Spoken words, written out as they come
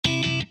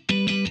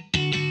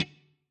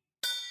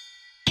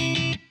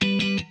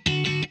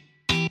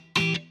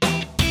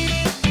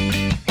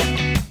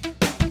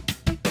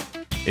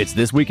It's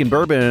This Week in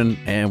Bourbon,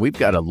 and we've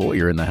got a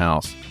lawyer in the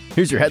house.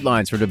 Here's your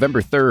headlines for November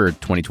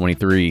 3rd,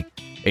 2023.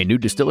 A new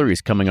distillery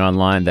is coming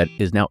online that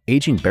is now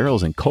aging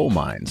barrels in coal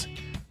mines.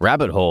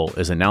 Rabbit Hole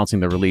is announcing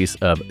the release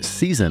of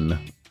Seasong,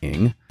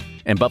 and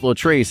Buffalo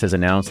Trace has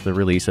announced the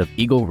release of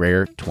Eagle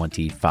Rare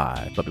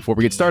 25. But before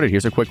we get started,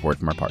 here's a quick word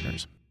from our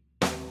partners.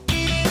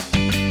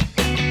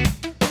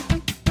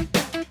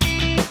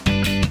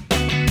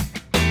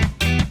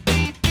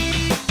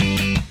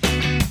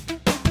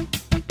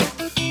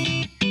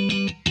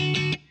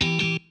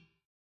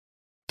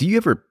 Do you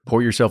ever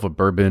pour yourself a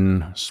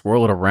bourbon,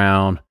 swirl it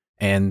around,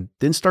 and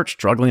then start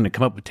struggling to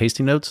come up with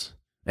tasting notes?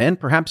 And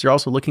perhaps you're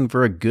also looking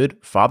for a good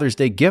Father's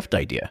Day gift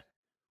idea.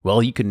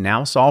 Well, you can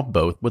now solve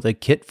both with a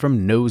kit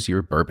from Knows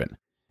Your Bourbon.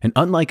 And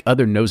unlike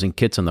other nosing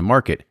kits on the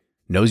market,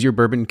 Knows Your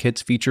Bourbon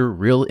kits feature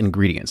real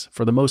ingredients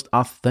for the most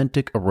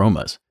authentic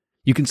aromas.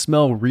 You can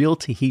smell real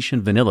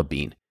Tahitian vanilla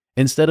bean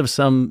instead of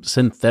some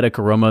synthetic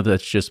aroma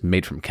that's just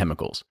made from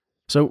chemicals.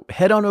 So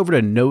head on over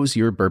to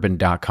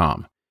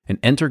knowsyourbourbon.com and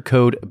enter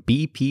code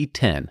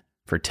BP10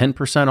 for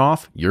 10%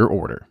 off your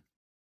order.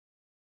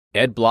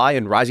 Ed Bly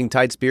and Rising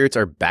Tide Spirits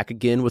are back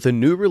again with a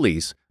new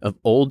release of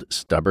Old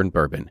Stubborn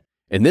Bourbon.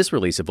 And this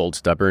release of Old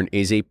Stubborn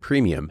is a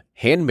premium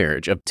hand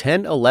marriage of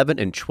 10, 11,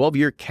 and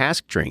 12-year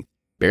cask strength,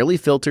 barely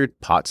filtered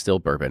pot still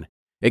bourbon.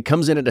 It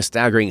comes in at a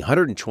staggering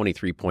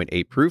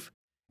 123.8 proof.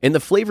 And the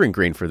flavoring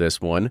grain for this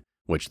one,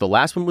 which the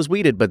last one was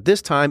wheated, but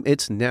this time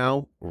it's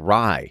now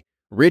rye.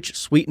 Rich,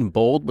 sweet, and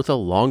bold with a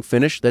long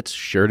finish that's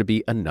sure to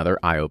be another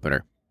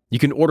eye-opener. You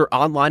can order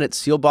online at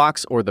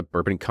Sealbox or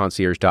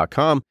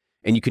thebourbonconcierge.com,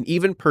 and you can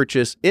even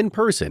purchase in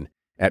person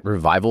at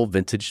Revival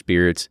Vintage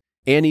Spirits,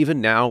 and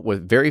even now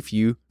with very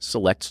few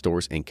select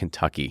stores in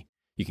Kentucky.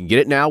 You can get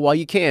it now while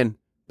you can,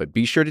 but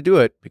be sure to do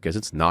it because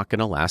it's not going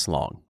to last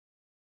long.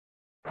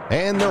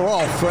 And they're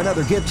off for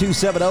another Get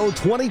 270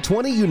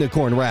 2020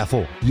 Unicorn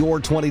Raffle.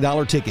 Your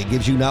 $20 ticket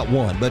gives you not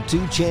one, but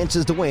two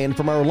chances to win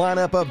from our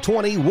lineup of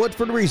 20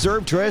 Woodford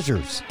Reserve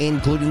treasures,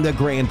 including the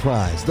grand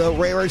prize, the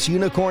rarest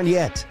unicorn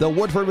yet, the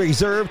Woodford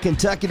Reserve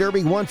Kentucky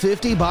Derby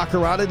 150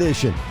 Baccarat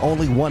Edition.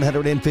 Only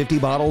 150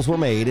 bottles were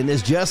made and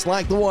is just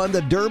like the one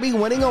the Derby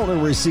winning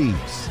owner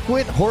receives.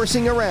 Quit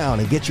horsing around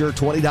and get your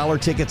 $20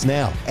 tickets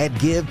now at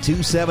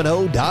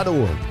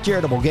give270.org.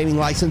 Charitable Gaming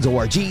License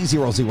ORG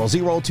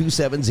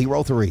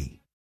 0002703.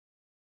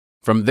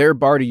 From their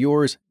bar to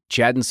yours,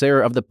 Chad and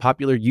Sarah of the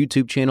popular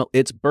YouTube channel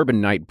It's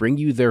Bourbon Night bring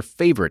you their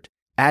favorite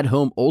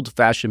at-home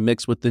old-fashioned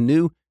mix with the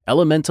new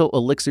Elemental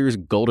Elixir's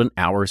Golden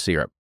Hour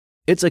Syrup.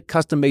 It's a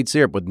custom-made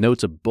syrup with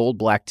notes of bold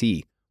black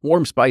tea,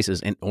 warm spices,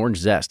 and orange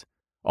zest.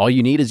 All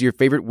you need is your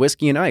favorite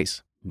whiskey and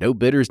ice. No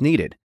bitters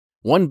needed.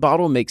 One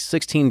bottle makes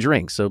 16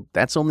 drinks, so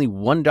that's only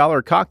 $1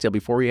 a cocktail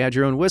before you add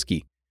your own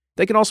whiskey.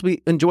 They can also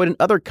be enjoyed in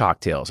other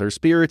cocktails or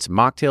spirits,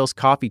 mocktails,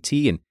 coffee,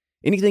 tea, and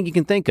anything you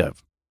can think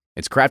of.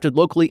 It's crafted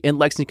locally in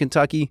Lexington,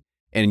 Kentucky,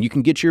 and you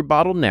can get your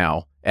bottle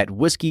now at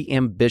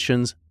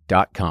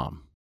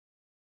whiskeyambitions.com.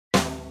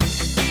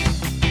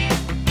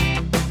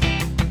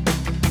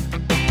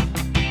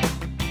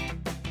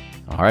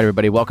 All right,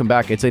 everybody, welcome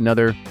back. It's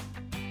another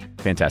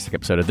fantastic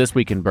episode of This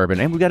Week in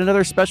Bourbon, and we got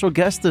another special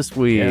guest this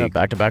week. Yeah,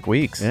 back-to-back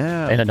weeks.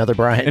 Yeah. And another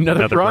Brian.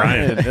 Another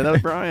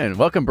Brian.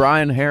 Welcome,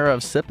 Brian Hara of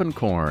Sippin'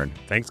 Corn.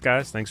 Thanks,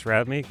 guys. Thanks for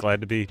having me. Glad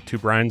to be two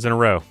Brians in a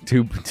row.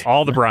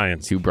 All the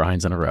Brians. Two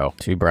Brians in a row.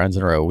 Two Brians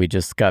in a row. We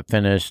just got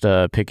finished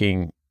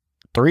picking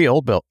three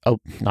old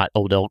elk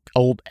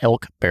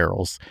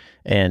barrels,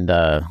 and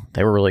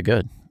they were really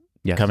good.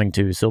 Yes. Coming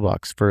to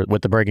Sealbox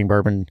with the Breaking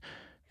Bourbon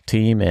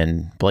team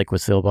and Blake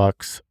with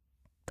Sealbox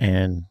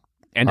and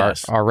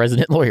our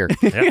resident lawyer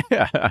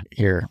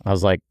here. I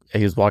was like,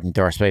 he was walking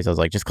through our space. I was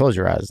like, just close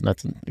your eyes.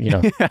 Nothing,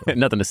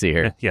 nothing to see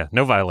here. Yeah,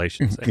 no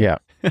violations. Yeah.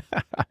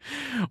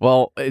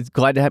 Well, it's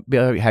glad to have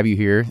you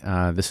here.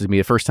 This is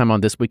the first time on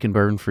This Week in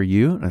Bourbon for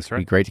you. That's right.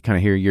 It'd be great to kind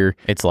of hear your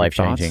It's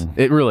life-changing. thoughts.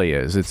 It really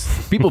is.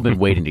 People have been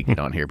waiting to get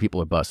on here.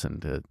 People are bussing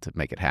to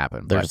make it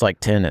happen. There's like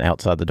 10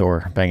 outside the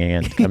door banging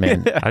in to come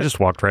in. I just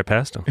walked right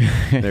past them.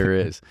 There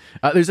is.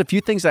 There's a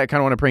few things that I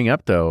kind of want to bring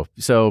up, though.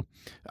 So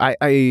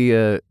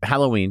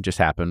Halloween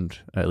just happened,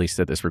 at least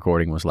that this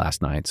recording was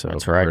last night. So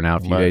that's right. We're now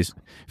a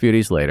few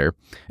days later.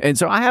 And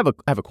so I have a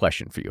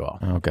question for you all.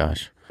 Oh,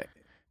 gosh.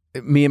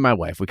 Me and my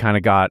wife, we kind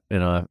of got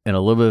in a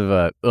little bit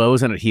of it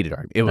wasn't a heated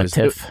argument.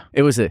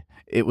 It was a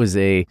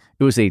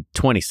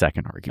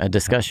 20-second argument. A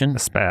discussion? A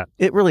spat.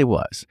 It really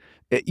was.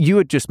 You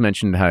had just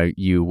mentioned how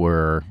you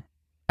were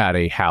at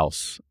a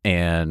house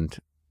and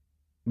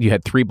you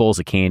had 3 bowls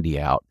of candy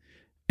out,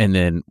 and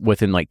then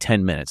within like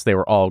 10 minutes they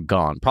were all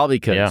gone. Probably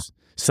because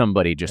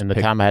somebody just. And the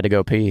time I had to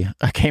go pee,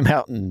 I came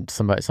out and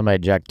somebody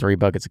jacked 3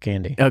 buckets of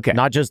candy. Okay,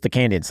 not just the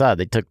candy inside;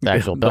 they took the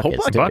actual buckets.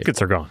 The whole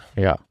buckets are gone.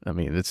 Yeah, I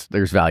mean,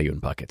 there's value in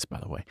buckets, by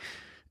the way.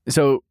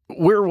 So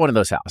we're one of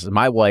those houses.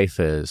 My wife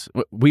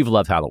we've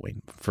loved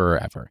Halloween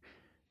forever.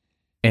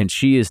 And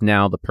she is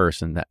now the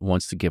person that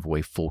wants to give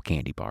away full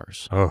candy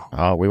bars.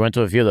 Oh, we went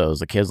to a few of those.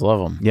 The kids love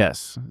them.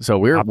 Yes. So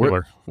we're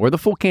the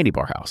full candy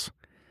bar house.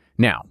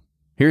 Now,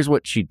 here's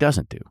what she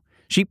doesn't do.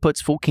 She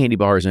puts full candy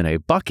bars in a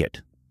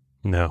bucket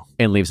No.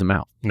 And leaves them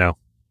out. No.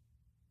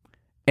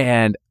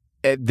 And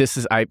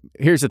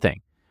here's the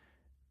thing.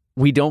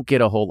 We don't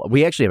get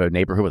we actually have a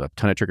neighborhood with a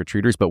ton of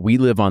trick-or-treaters, but we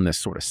live on this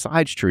sort of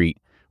side street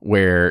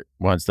where...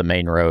 Well, it's the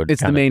main road.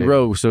 It's the main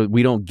road, so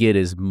we don't get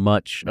as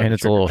much. And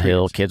it's a little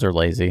hill. Kids are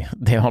lazy.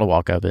 They want to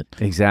walk up it.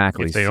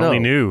 Exactly. If they only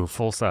knew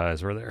full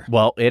size were there.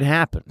 Well, it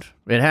happened.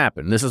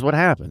 This is what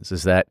happens,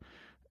 is that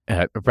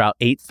at about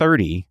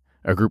 8:30,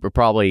 a group of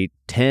probably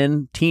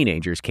 10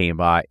 teenagers came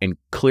by and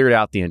cleared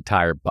out the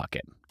entire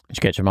bucket. Did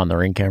you catch them on the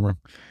Ring camera?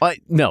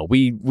 No,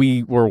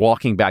 we were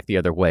walking back the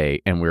other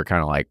way, and we were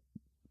kind of like,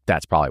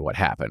 that's probably what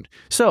happened.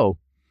 So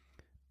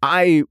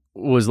I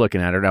was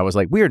looking at it, and I was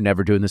like, we are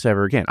never doing this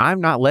ever again.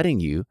 I'm not letting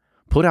you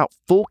put out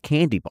full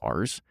candy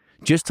bars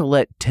just to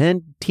let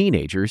 10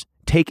 teenagers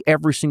take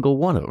every single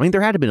one of them. I mean,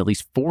 there had to have been at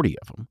least 40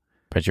 of them.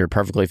 But you're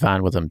perfectly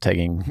fine with them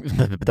taking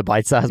the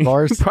bite-sized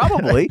bars?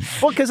 Probably.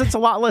 Well, because it's a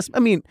lot less. I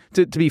mean,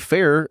 to be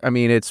fair, I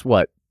mean, it's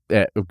what?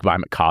 I'm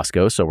at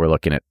Costco, so we're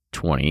looking at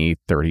 $20,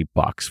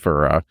 $30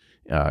 for a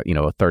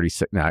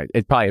 36. No,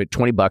 it's probably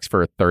 $20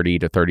 for a 30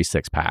 to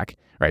 36 pack,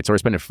 right? So we're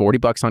spending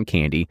 $40 on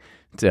candy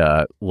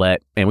to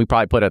and we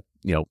probably put a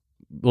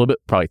little bit,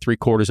 probably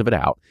 3/4 of it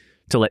out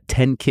to let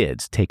 10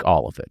 kids take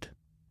all of it.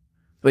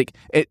 Like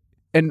it,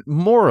 and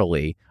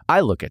morally, I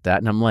look at that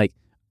and I'm like,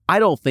 I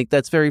don't think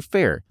that's very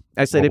fair.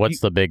 I said,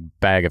 what's the big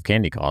bag of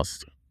candy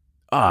cost?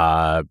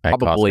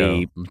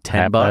 Probably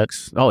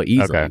 $10. Oh,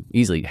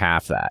 easily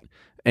half that.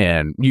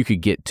 And you could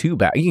get 2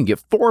 bags. You can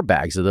get 4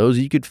 bags of those.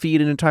 You could feed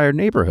an entire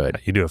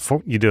neighborhood. You do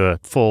a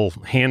full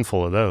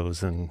handful of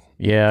those, and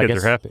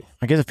kids are happy.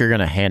 I guess if you're going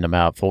to hand them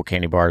out, full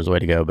candy bar is the way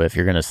to go. But if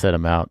you're going to set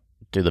them out,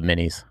 do the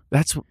minis.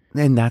 That's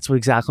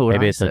exactly what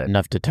maybe I said. Maybe it's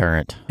enough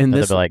deterrent. And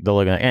they'll look like,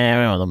 I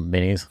don't want the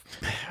minis.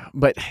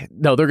 But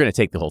no, they're going to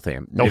take the whole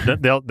thing.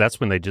 That's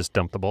when they just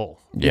dump the bowl.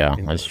 Yeah,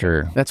 that's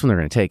true. That's when they're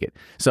going to take it.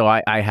 So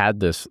I had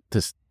this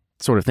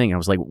sort of thing. I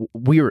was like,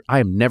 I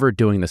am never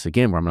doing this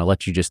again where I'm going to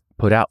let you just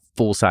put out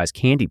full-size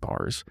candy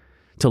bars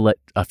to let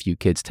a few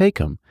kids take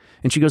them.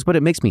 And she goes, but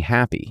it makes me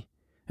happy.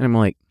 And I'm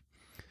like,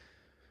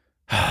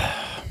 happy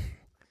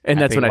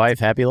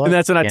life. And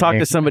that's when I talked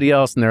to somebody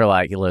else and they're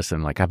like,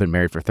 listen, like I've been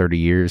married for 30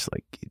 years.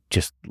 Like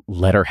just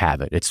let her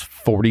have it. It's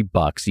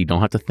 $40. You don't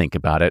have to think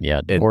about it.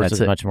 Yeah. Divorce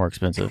is much more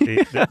expensive.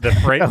 The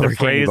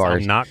phrase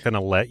I'm not going to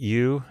let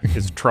you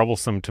is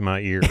troublesome to my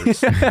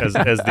ears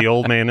as the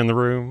old man in the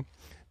room.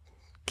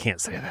 Can't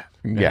say that.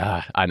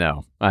 Yeah, I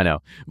know.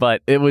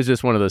 But it was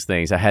just one of those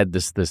things. I had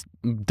this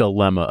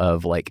dilemma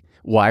of like,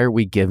 why are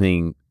we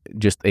giving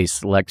just a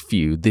select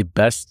few the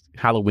best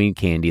Halloween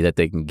candy that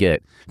they can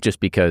get just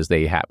because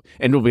they have?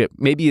 And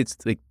maybe it's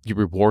like you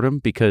reward them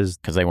because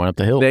they went up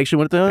the hill. They actually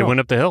went up the hill. They went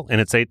up the hill,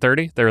 and it's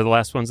 8:30. They're the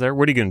last ones there.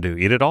 What are you going to do?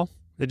 Eat it all?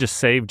 They just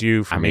saved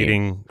you from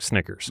eating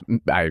Snickers.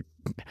 They're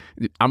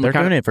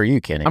doing it for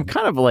you, Kenny. I'm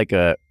kind of like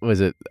was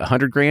it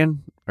 $100,000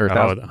 or the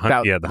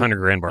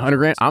 $100,000 bar.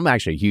 $100,000. I'm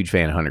actually a huge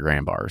fan of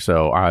 $100,000 bars,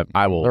 so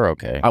I will. They're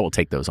okay. I will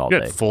take those all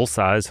day. Full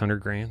size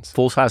 $100,000.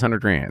 Full size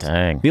 $100,000.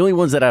 Dang. The only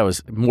ones that I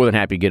was more than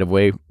happy to get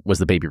away was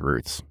the Baby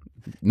Ruths.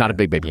 Not a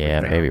big Baby Ruth.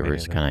 Yeah, Baby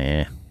Ruths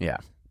kind of Yeah.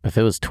 If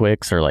it was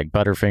Twix or like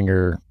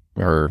Butterfinger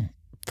or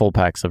full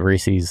packs of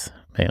Reese's,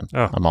 man,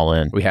 I'm all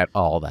in. We had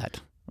all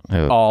that.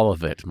 All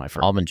of it, my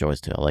friend. Almond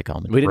Joys, too. I like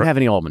Almond Joys. We didn't have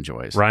any Almond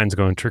Joys. Ryan's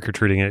going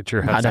trick-or-treating at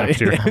your house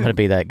next year. I'm going to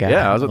be that guy.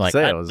 Yeah, I was about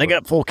to say. They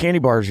got full candy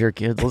bars here,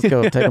 kids. Let's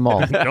go. Take them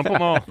all. Dump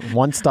them all.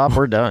 One stop,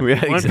 we're done.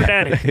 Yeah, One for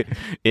daddy.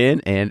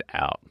 In and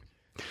out.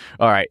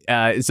 All right.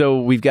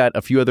 So we've got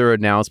a few other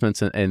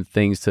announcements and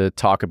things to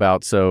talk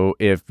about. So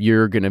if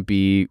you're going to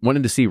be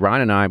wanting to see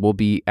Ryan and I, will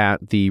be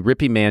at the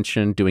Rippey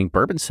Mansion doing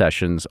bourbon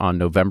sessions on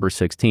November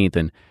 16th.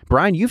 And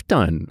Brian, I've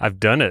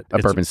done it.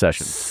 It's bourbon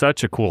session.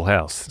 Such a cool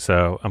house.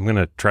 So I'm going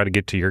to try to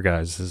get to your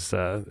guys'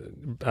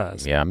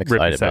 I'm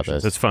excited about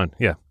this. It's fun.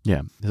 Yeah.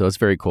 Yeah. So it's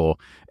very cool.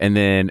 And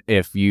then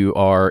if you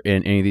are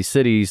in any of these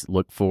cities,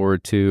 look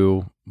forward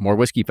to more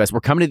Whiskey Fest.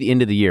 We're coming to the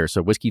end of the year.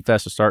 So Whiskey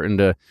Fest is starting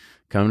to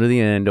come to the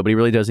end. Nobody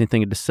really does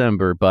anything in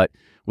December, but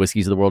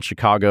Whiskeys of the World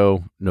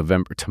Chicago,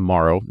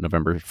 tomorrow,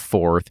 November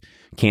 4th.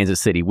 Kansas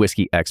City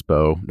Whiskey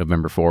Expo,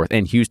 November 4th.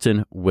 And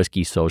Houston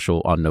Whiskey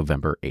Social on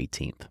November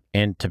 18th.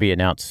 And to be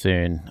announced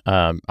soon,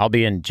 I'll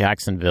be in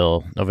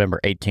Jacksonville, November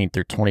 18th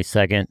through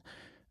 22nd.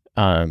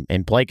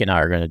 And Blake and I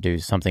are going to do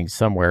something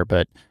somewhere,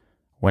 but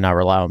when I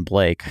rely on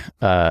Blake,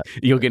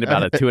 you'll get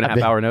about a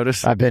 2.5 hour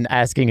notice. I've been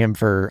asking him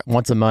for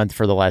once a month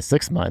for the last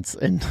 6 months,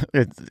 and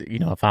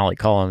I finally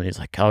call him, and he's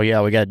like, "Oh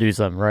yeah, we got to do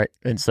something, right?"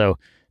 And so,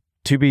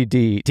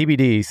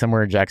 TBD,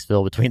 somewhere in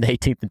Jacksonville between the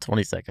 18th and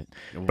 22nd.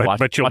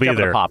 But you'll be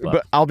there.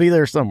 But I'll be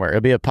there somewhere.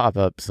 It'll be a pop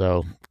up,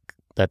 so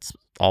that's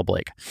all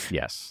Blake.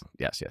 Yes.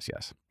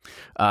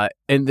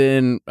 And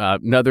then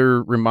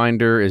another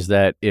reminder is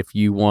that if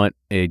you want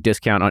a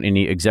discount on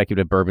any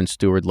executive bourbon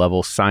steward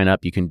level sign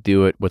up, you can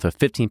do it with a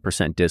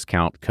 15%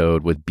 discount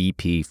code with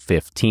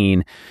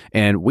BP15.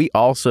 And we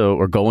also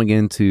are going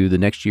into the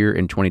next year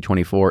in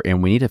 2024,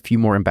 and we need a few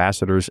more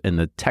ambassadors in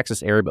the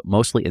Texas area, but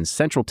mostly in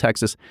Central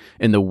Texas,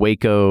 in the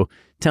Waco,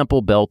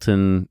 Temple,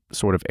 Belton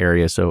sort of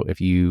area. So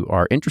if you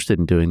are interested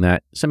in doing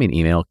that, send me an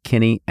email,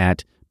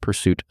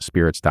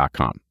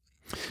 kenny@pursuitspirits.com.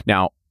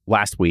 Now,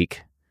 last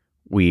week,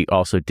 we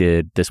also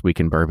did This Week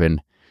in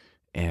Bourbon,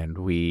 and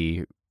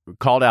we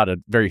called out a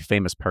very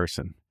famous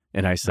person.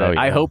 And I said,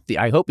 I hope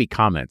he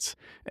comments.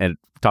 And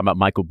talking about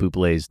Michael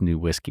Bublé's new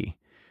whiskey.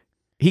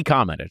 He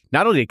commented.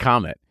 Not only did he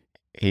comment,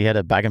 he had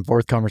a back and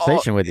forth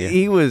conversation with you.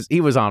 He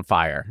was on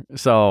fire.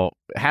 So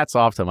hats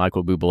off to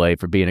Michael Bublé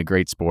for being a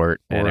great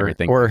sport and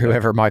everything. Or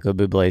whoever Michael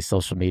Bublé's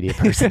social media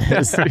person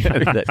is.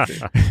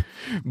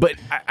 But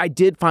I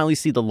did finally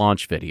see the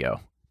launch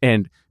video.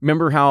 And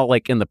remember how,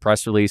 like, in the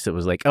press release, it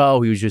was like,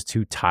 oh, he was just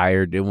too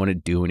tired, didn't want to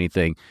do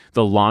anything.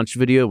 The launch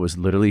video was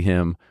literally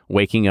him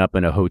waking up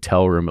in a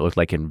hotel room, it looked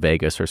like in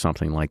Vegas or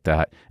something like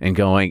that, and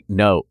going,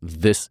 no,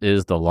 this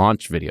is the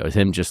launch video. It's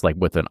him just, like,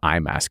 with an eye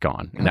mask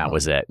on, and that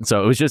was it.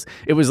 So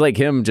it was like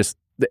him just,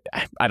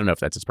 I don't know if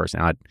that's his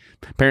personality.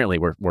 Apparently,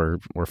 we're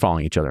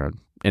following each other on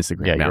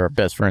Instagram now. Yeah, you're our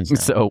best friends now.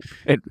 So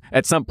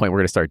at some point, we're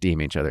going to start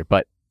DMing each other.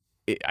 But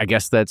I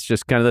guess that's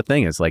just kind of the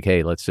thing. It's like,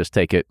 hey, let's just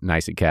take it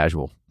nice and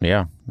casual.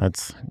 Yeah,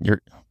 you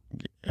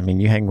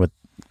hang with,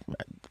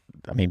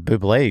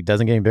 Bublé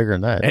doesn't get any bigger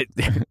than that.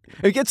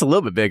 It gets a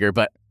little bit bigger,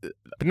 but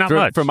not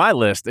much. For my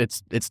list,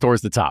 it's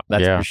towards the top.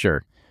 That's for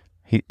sure.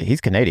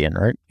 He's Canadian,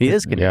 right? He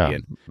is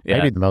Canadian. Yeah.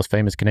 Maybe the most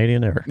famous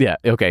Canadian ever. Yeah.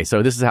 Okay.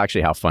 So this is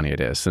actually how funny it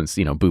is, since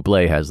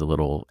Bublé has the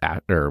little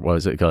or what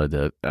was it called,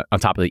 the on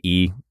top of the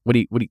E? What do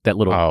you that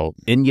little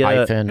Inya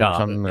hyphen or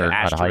something? Or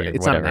asterisk.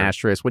 It's not an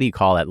asterisk. What do you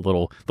call that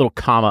little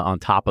comma on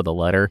top of the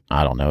letter?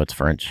 I don't know. It's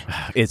French.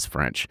 It's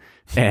French.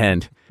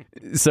 And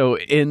so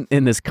in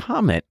this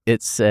comment,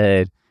 it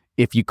said,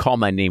 "If you call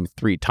my name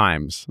 3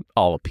 times,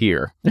 I'll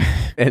appear."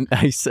 And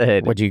I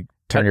said, "Would you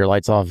turn your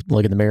lights off,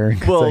 look in the mirror?"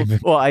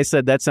 Well, I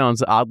said, that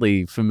sounds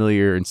oddly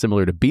familiar and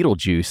similar to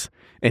Beetlejuice.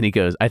 And he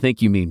goes, "I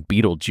think you mean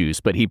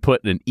Beetlejuice," but he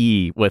put an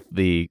E with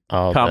the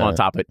comma on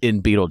top of it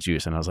in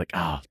Beetlejuice. And I was like,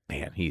 oh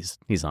man, he's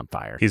on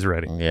fire. He's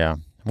ready. Yeah.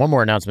 One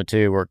more announcement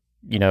too. We're,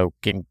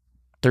 getting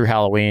through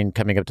Halloween,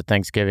 coming up to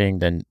Thanksgiving,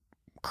 then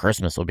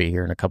Christmas will be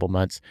here in a couple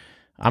months.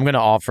 I'm going to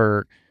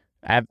offer,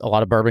 a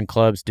lot of bourbon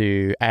clubs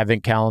do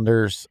Advent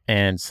calendars.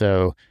 And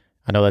so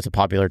I know that's a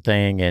popular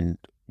thing, and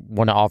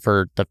want to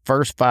offer the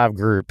first 5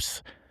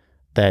 groups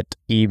that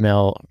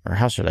email, or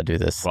how should I do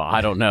this? Well,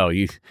 I don't know.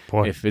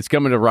 If it's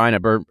coming to Ryan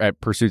at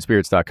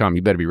pursuitspirits.com,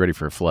 you better be ready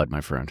for a flood, my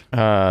friend.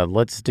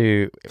 Let's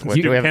do.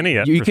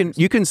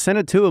 You can send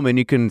it to him, and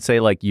you can say,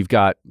 like, you've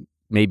got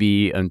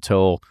maybe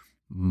until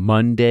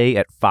Monday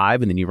at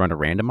 5, and then you run a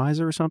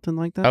randomizer or something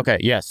like that. Okay,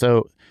 yeah.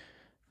 So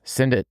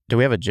send it. Do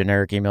we have a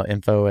generic email,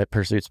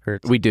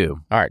 info@pursuitspirits? We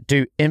do. All right.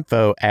 Do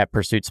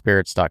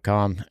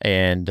info@pursuitspirits.com.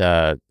 And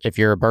if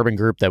you're a bourbon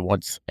group that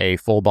wants a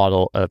full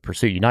bottle of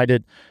Pursuit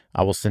United,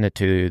 I'll do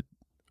a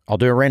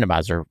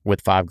randomizer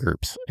with 5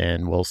 groups,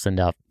 and we'll send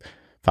out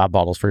 5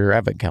 bottles for your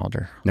Advent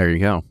calendar. There you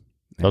go.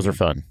 Those are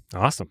fun.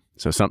 Awesome.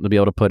 So something to be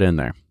able to put in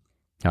there.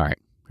 All right.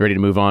 Ready to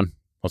move on?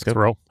 Let's go.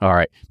 Roll. All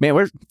right. Man,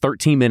 we're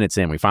 13 minutes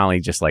in. We finally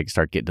just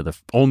start getting to the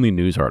only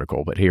news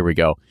article, but here we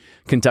go.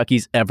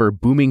 Kentucky's ever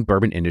booming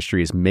bourbon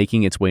industry is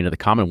making its way into the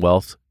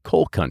Commonwealth's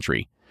coal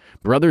country.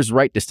 Brothers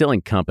Wright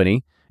Distilling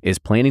Company is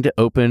planning to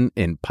open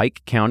in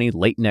Pike County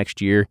late next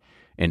year,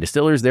 and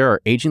distillers there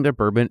are aging their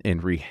bourbon in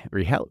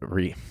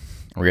rehabilitated.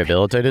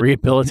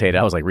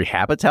 I was like,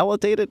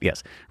 rehabilitated?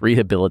 Yes.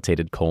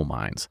 Rehabilitated coal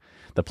mines.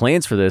 The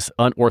plans for this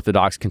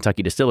unorthodox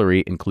Kentucky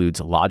distillery includes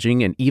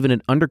lodging and even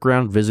an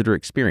underground visitor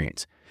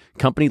experience.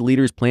 Company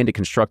leaders plan to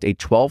construct a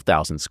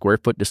 12,000 square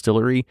foot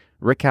distillery,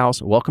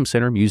 rickhouse, welcome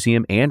center,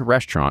 museum, and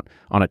restaurant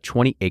on a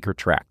 20-acre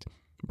tract.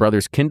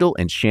 Brothers Kendall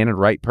and Shannon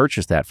Wright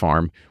purchased that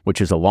farm,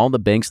 which is along the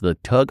banks of the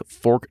Tug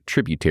Fork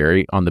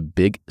tributary on the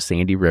Big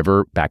Sandy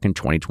River back in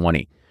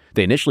 2020.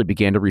 They initially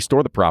began to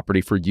restore the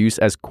property for use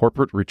as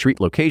corporate retreat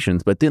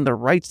locations, but then the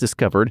Wrights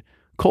discovered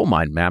coal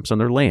mine maps on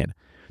their land.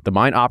 The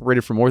mine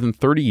operated for more than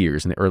 30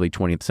 years in the early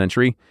 20th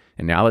century,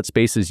 and now that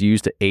space is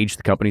used to age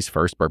the company's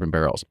first bourbon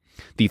barrels.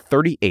 The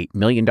 $38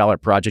 million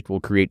project will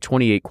create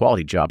 28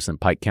 quality jobs in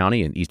Pike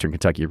County and Eastern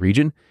Kentucky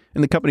region,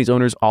 and the company's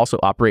owners also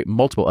operate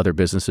multiple other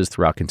businesses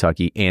throughout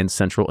Kentucky and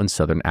Central and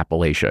Southern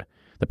Appalachia.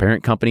 The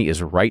parent company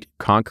is Wright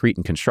Concrete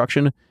and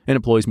Construction and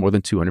employs more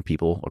than 200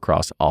 people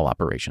across all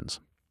operations.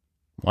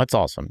 Well, that's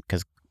awesome,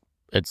 because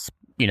it's,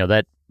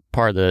 that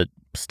part of the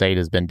state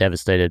has been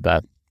devastated by,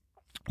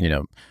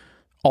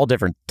 all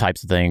different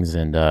types of things,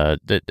 and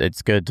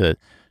it's good to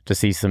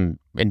see some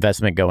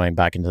investment going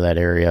back into that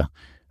area.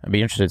 I'd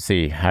be interested to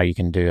see how you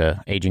can do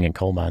aging in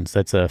coal mines.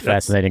 That's a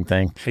fascinating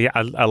thing. Yeah,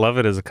 I love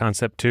it as a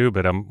concept too,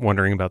 but I'm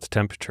wondering about the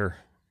temperature.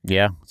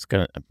 Yeah,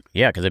 because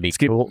it'd be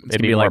cool.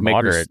 It'd be like more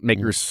moderate.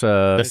 Makers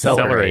the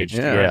cellar aged.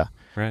 Yeah.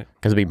 Right.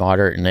 Because it'd be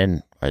moderate, and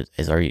then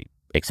are you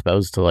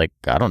exposed to, like,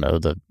 I don't know,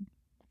 the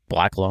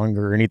black lung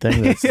or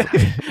anything? That's,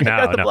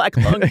 the black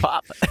lung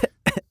pop.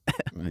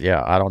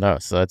 Yeah, I don't know.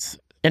 So that's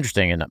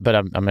interesting, but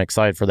I'm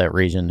excited for that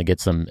region to get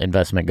some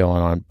investment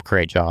going on,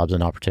 create jobs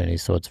and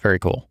opportunities. So it's very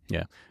cool.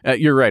 Yeah,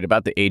 you're right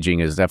about the aging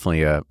is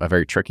definitely a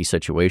very tricky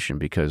situation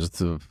because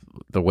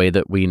the way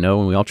that we know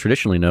and we all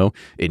traditionally know,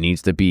 it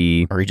needs to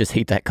be, or you just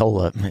heat that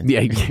coal up.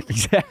 Yeah,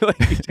 exactly.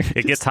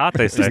 It gets hot.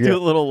 They say. Just do a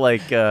little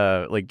like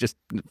just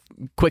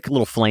quick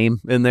little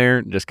flame in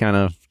there. Just kind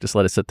of just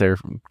let it sit there,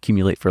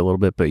 accumulate for a little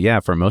bit. But yeah,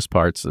 for most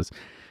parts,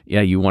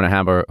 you want to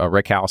have a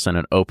rick house in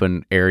an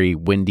open, airy,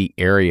 windy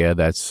area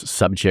that's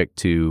subject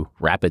to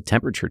rapid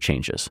temperature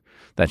changes.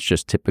 That's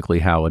just typically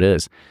how it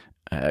is.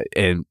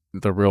 And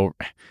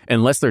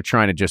unless they're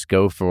trying to just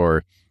go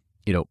for,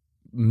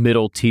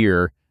 middle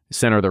tier,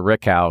 center of the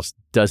rick house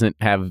doesn't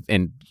have,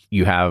 and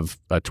you have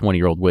a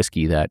 20-year-old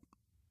whiskey that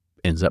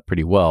ends up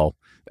pretty well,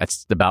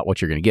 that's about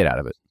what you're going to get out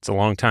of it. It's a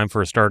long time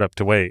for a startup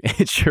to wait.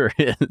 It sure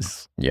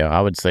is. Yeah,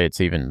 I would say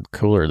it's even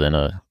cooler than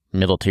a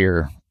middle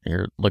tier.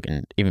 You're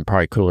looking even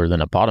probably cooler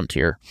than a bottom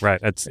tier. Right.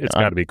 It's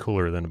got to be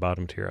cooler than a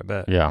bottom tier, I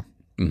bet. Yeah.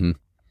 Mm-hmm.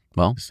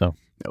 Well, so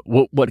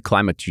what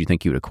climate do you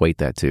think you would equate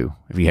that to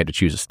if you had to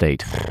choose a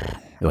state?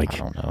 Like, I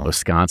don't know.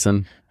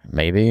 Wisconsin?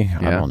 Maybe.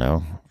 Yeah. I don't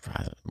know.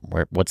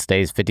 What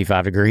stays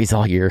 55 degrees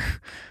all year?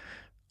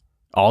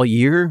 All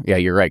year? Yeah,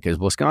 you're right, because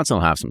Wisconsin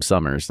will have some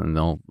summers and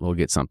they'll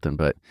get something.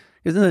 But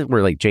isn't it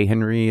where like J.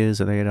 Henry is?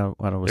 Are they out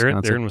of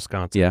Wisconsin? They're in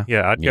Wisconsin. Yeah.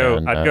 Yeah, I'd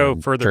go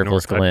further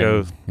north. Glen.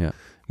 I'd go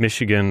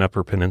Michigan,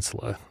 Upper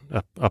Peninsula,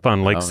 up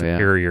on Lake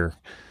Superior.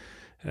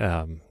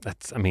 It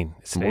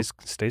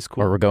stays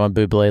cool. Or we're going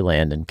Buble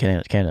land in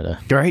Canada.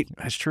 Right,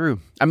 that's true.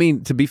 I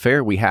mean, to be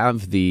fair, we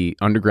have the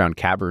underground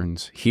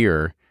caverns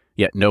here,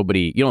 yet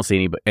you don't see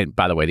any, and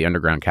by the way, the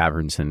underground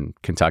caverns in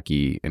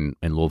Kentucky and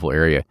Louisville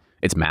area,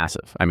 it's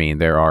massive. I mean,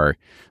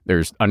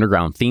 there's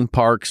underground theme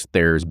parks,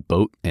 there's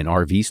boat and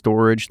RV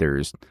storage,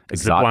 there's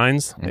zip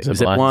lines, yep.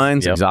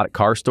 Exotic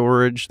car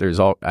storage. There's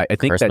all, I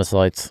think Christmas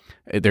lights.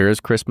 There is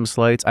Christmas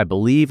lights. I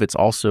believe it's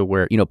also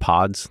where,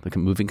 Pods, the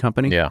moving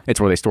company. Yeah. It's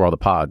where they store all the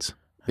pods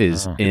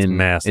is in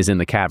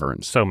the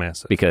caverns. So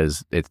massive.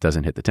 Because it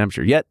doesn't hit the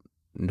temperature. Yet,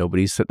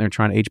 nobody's sitting there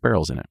trying to age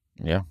barrels in it.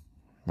 Yeah.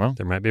 Well,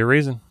 there might be a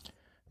reason.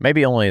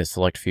 Maybe only a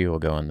select few will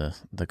go in the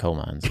coal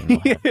mines.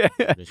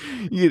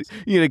 You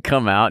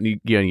come out and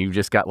you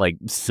just got like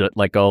soot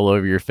like all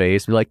over your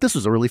face. You're like, this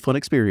was a really fun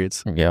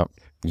experience. Yep.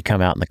 You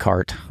come out in the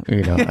cart.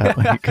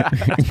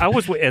 I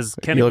was as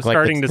Kenny was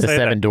starting to say the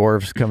seven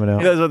dwarves coming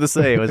out. Yeah, I was about to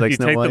say. It was like you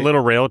take the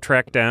little rail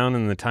track down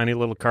in the tiny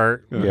little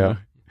cart. Yeah.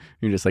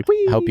 You're just like,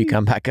 whee! Hope you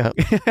come back up.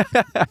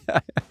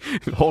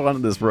 Hold on to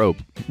this rope.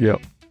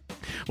 Yep.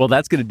 Well,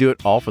 that's going to do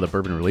it all for the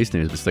bourbon release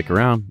news, but stick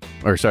around.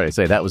 Or sorry to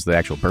say, that was the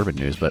actual bourbon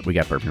news, but we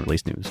got bourbon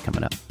release news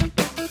coming up.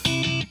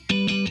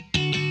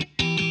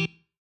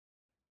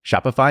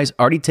 Shopify's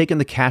already taken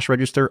the cash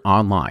register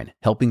online,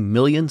 helping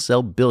millions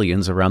sell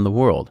billions around the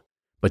world.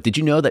 But did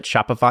you know that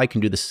Shopify can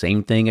do the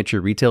same thing at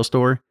your retail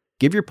store?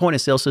 Give your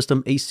point-of-sale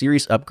system a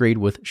serious upgrade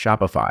with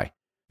Shopify.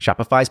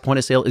 Shopify's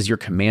point-of-sale is your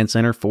command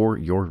center for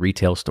your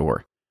retail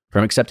store.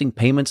 From accepting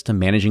payments to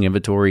managing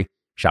inventory,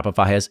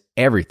 Shopify has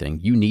everything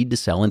you need to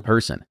sell in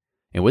person.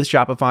 And with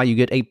Shopify, you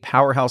get a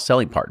powerhouse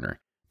selling partner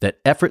that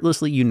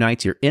effortlessly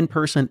unites your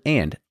in-person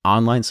and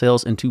online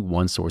sales into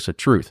one source of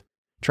truth.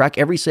 Track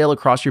every sale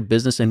across your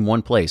business in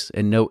one place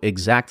and know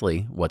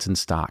exactly what's in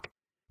stock.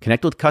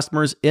 Connect with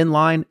customers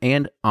in-line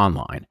and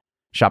online.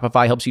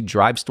 Shopify helps you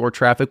drive store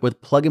traffic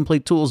with plug-and-play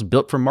tools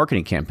built for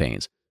marketing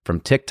campaigns, from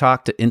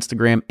TikTok to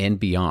Instagram and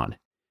beyond.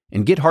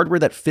 And get hardware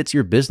that fits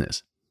your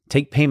business.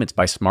 Take payments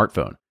by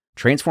smartphone.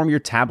 Transform your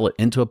tablet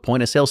into a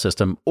point-of-sale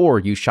system or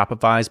use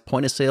Shopify's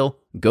point-of-sale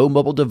Go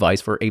mobile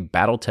device for a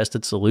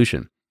battle-tested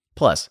solution.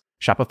 Plus,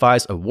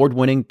 Shopify's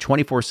award-winning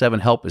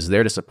 24/7 help is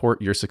there to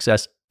support your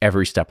success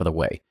every step of the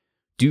way.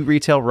 Do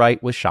retail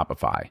right with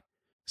Shopify.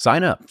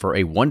 Sign up for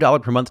a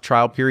 $1 per month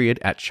trial period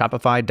at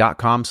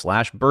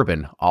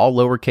shopify.com/bourbon, all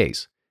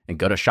lowercase, and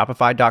go to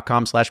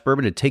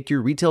shopify.com/bourbon to take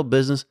your retail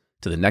business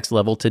to the next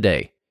level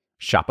today.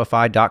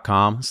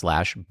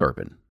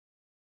 Shopify.com/bourbon.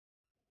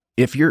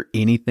 If you're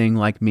anything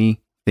like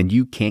me, then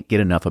you can't get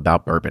enough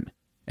about bourbon.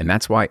 And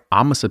that's why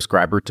I'm a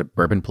subscriber to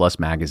Bourbon Plus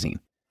magazine.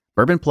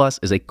 Bourbon Plus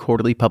is a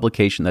quarterly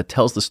publication that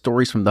tells the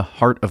stories from the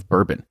heart of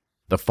bourbon,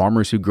 the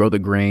farmers who grow the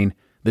grain,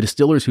 the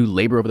distillers who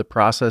labor over the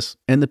process,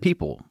 and the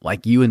people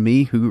like you and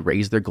me who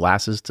raise their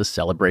glasses to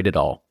celebrate it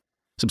all.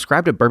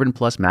 Subscribe to Bourbon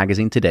Plus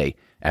magazine today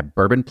at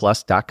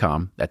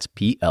bourbonplus.com, that's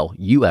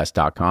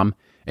PLUS.com,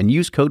 and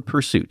use code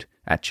PURSUIT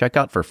at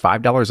checkout for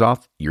 $5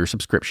 off your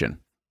subscription.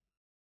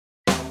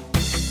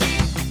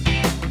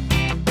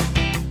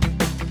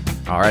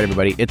 All right,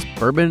 everybody, it's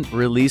bourbon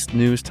release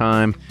news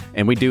time,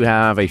 and we do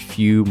have a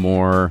few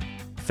more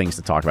things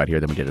to talk about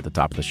here than we did at the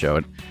top of the show.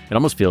 It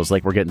almost feels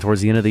like we're getting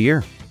towards the end of the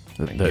year.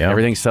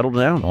 Everything's settled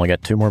down. Only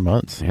got 2 more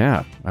months.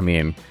 Yeah. I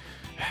mean,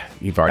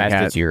 You've already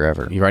fastest year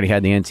ever. You've already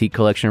had the antique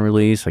collection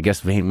release. I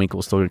guess Van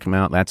Winkle's still going to come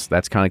out. That's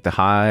kind of like the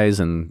highs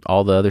and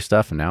all the other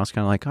stuff. And now it's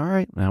kind of like, all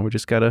right, now we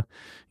just got to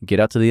get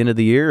out to the end of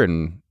the year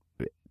and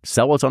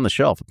sell what's on the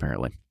shelf,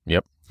 apparently.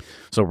 Yep.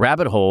 So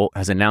Rabbit Hole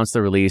has announced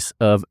the release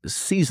of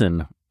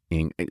Season.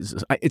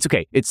 It's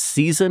okay. It's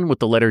season with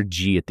the letter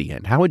G at the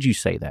end. How would you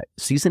say that?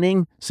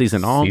 Seasoning?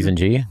 Seasonong? Season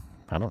G?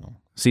 I don't know.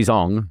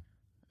 Seasong?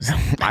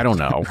 I don't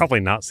know.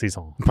 Probably not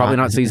Seasong. Probably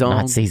not Seasong?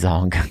 Not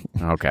Seasong.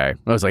 Okay.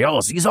 I was like,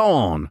 oh, Season.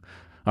 All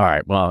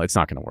right. Well, it's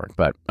not going to work.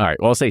 But all right.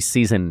 Well, I'll say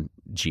Season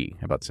G.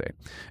 How about to say it?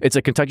 It's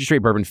a Kentucky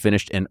straight bourbon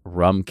finished in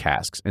rum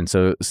casks. And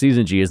so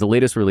Season G is the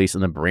latest release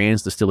in the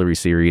brand's Distillery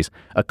series,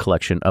 a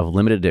collection of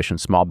limited edition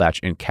small batch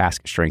and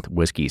cask strength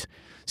whiskeys.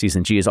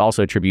 Season G is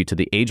also a tribute to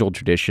the age-old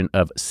tradition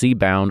of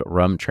sea-bound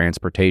rum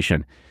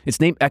transportation. Its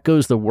name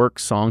echoes the work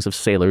songs of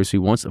sailors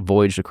who once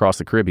voyaged across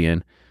the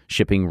Caribbean,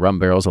 shipping rum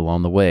barrels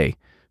along the way.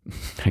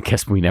 I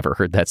guess we never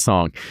heard that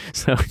song.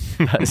 So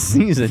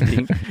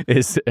Seasoning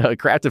is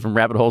crafted from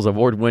Rabbit Hole's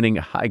award-winning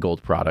High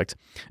Gold product.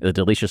 The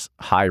delicious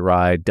high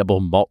rye double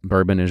malt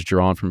bourbon is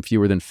drawn from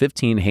fewer than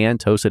 15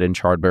 hand-toasted and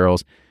charred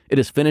barrels. It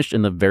is finished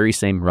in the very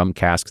same rum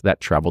casks that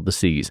traveled the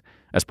seas.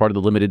 As part of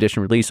the limited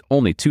edition release,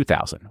 only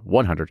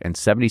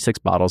 2,176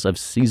 bottles of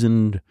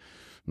Seasoned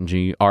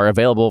G are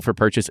available for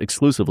purchase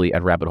exclusively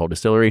at Rabbit Hole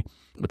Distillery,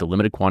 with a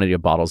limited quantity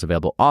of bottles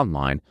available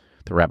online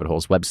through Rabbit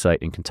Hole's website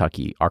in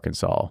Kentucky,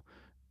 Arkansas,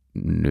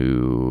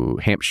 New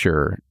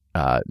Hampshire,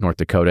 North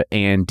Dakota,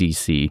 and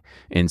D.C.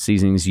 And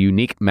Seasoning's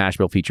unique mash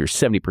bill features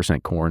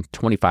 70% corn,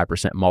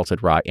 25%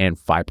 malted rye, and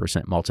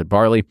 5% malted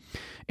barley.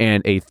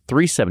 And a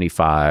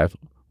 $3.75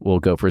 will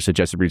go for a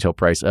suggested retail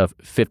price of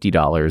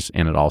 $50,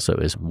 and it also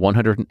is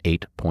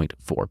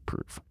 108.4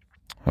 proof.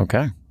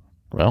 Okay.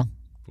 Well,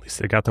 at least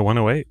they got the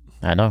 108.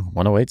 I know.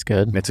 108's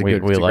good. It's a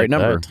great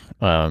number.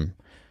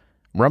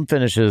 Rum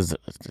finishes,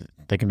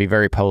 they can be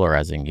very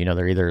polarizing. You know,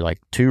 they're either like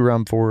too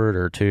rum forward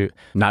or too...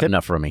 Not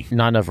enough rummy.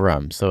 Not enough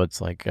rum. So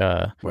it's like...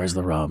 Where's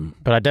the rum?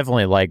 But I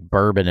definitely like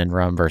bourbon and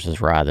rum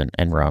versus rye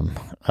and rum.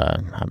 I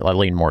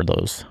lean more to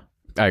those.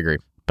 I agree.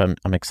 But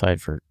I'm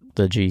excited for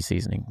the G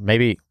seasoning.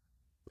 Maybe...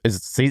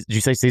 Did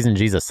you say Season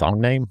G's a song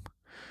name?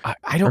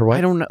 I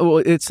don't know. Well,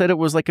 it said it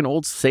was like an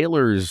old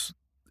sailor's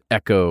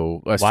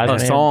echo, a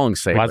song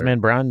sailor. Wise Man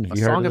Brown, a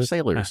song of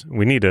sailors.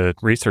 We need to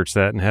research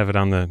that and have it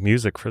on the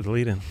music for the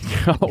lead-in.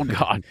 Oh,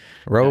 God.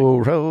 Row,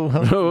 row,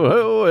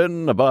 row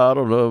in a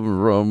bottle of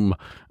rum.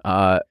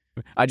 I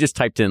just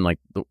typed in like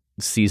the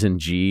Season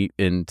G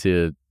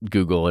into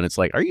Google, and it's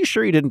like, are you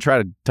sure you didn't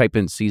try to type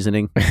in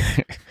seasoning?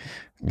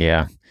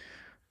 Yeah.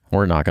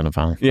 We're not going to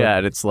find it. Yeah,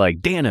 and it's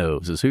like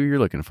Dano's is who you're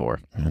looking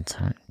for. That's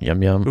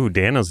yum, yum. Ooh,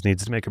 Dano's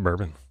needs to make a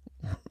bourbon.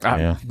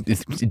 Yeah.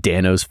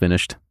 Dano's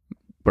finished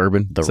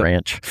bourbon. The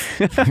ranch.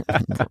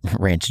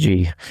 Ranch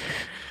G.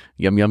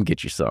 Yum, yum,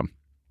 get you some.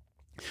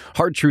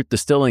 Hard Truth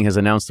Distilling has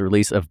announced the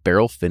release of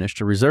Barrel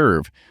Finished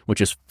Reserve, which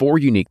is 4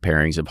 unique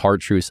pairings of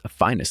Hard Truth's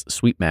finest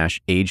sweet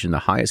mash aged in the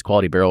highest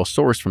quality barrels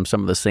sourced from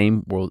some of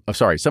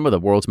the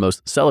world's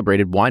most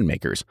celebrated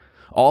winemakers.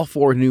 All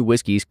 4 new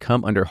whiskeys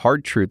come under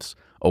Hard Truth's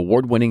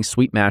award-winning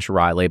sweet mash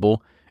rye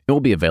label and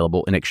will be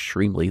available in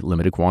extremely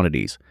limited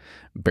quantities.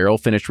 Barrel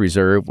Finished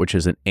Reserve, which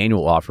is an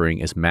annual offering,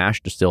 is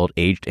mashed, distilled,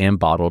 aged, and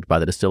bottled by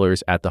the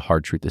distillers at the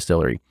Hard Truth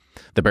Distillery.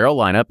 The barrel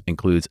lineup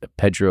includes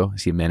Pedro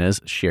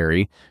Jimenez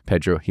Sherry,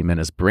 Pedro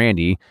Jimenez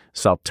Brandy,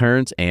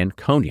 Sauternes, and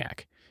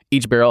Cognac.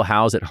 Each barrel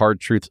housed at Hard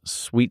Truth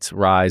Sweets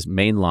Rye's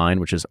main line,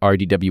 which is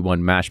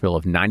RDW1 mash bill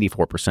of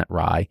 94%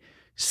 rye,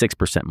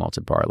 6%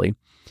 malted barley.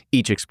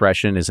 Each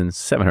expression is in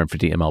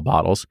 750 ml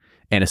bottles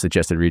and a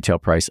suggested retail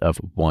price of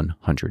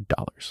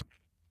 $100.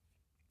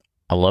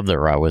 I love their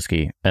rye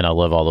whiskey, and I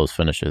love all those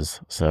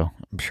finishes, so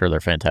I'm sure they're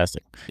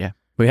fantastic. Yeah.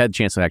 We had a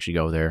chance to actually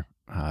go there.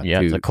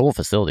 It's a cool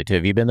facility, too.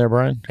 Have you been there,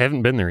 Brian? I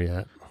haven't been there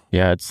yet.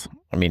 Yeah, it's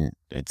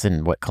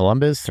in,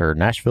 Columbus or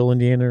Nashville,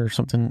 Indiana or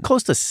something?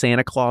 Close to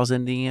Santa Claus,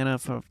 Indiana.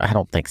 I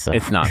don't think so.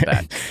 It's not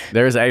that.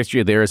 There is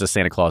a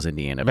Santa Claus,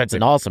 Indiana. But it's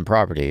an awesome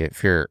property.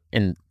 If you're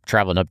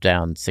traveling up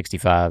down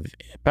 65,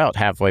 about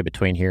halfway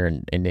between here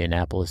and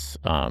Indianapolis,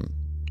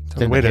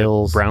 the way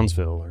hills. To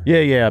Brownsville.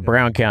 Yeah,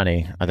 Brown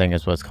County, I think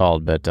is what it's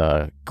called.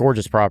 But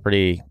gorgeous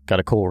property, got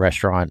a cool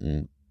restaurant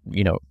and,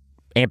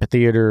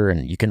 amphitheater,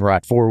 and you can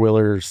ride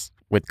 4-wheelers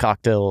with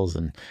cocktails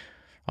and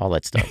all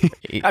that stuff.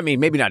 I mean,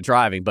 maybe not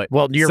driving, but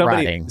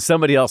riding.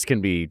 Somebody else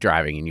can be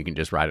driving, and you can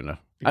just ride in a.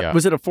 Yeah.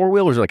 Was it a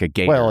 4-wheeler or was it like a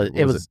Gator? Well,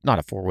 it was not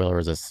a 4-wheeler.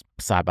 It was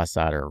a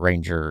side-by-side or a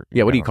Ranger.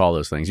 Yeah, what do you call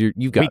those things?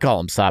 You've got. We call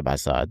them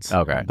side-by-sides.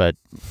 Okay. But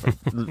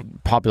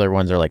popular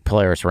ones are like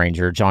Polaris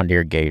Ranger, John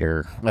Deere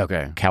Gator,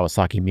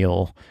 Kawasaki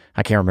Mule.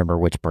 I can't remember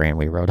which brand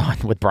we rode on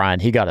with Brian.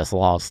 He got us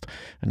lost.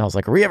 And I was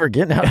like, are we ever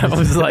getting out of this? I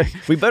was like,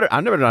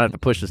 I'm never going to have to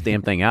push this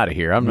damn thing out of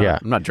here. I'm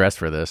not dressed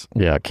for this.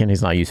 Yeah,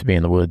 Kenny's not used to being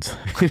in the woods.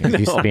 He's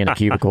used to being in a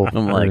cubicle.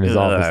 I'm like, in his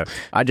office.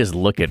 I just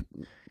look at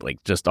like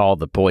just all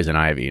the poison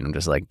ivy and I'm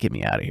just like, get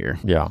me out of here.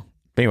 Yeah.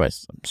 But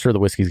anyways, I'm sure the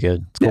whiskey's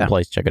good. It's a cool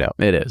place. Check it out.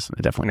 It is.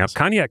 It definitely is. Now,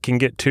 cognac can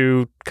get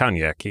too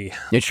cognac-y.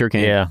 It sure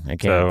can. Yeah, it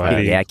can. So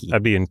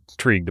I'd be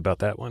intrigued about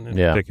that one in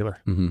particular.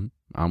 Mm-hmm.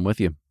 I'm with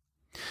you.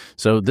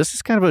 So this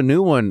is kind of a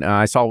new one.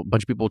 I saw a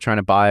bunch of people trying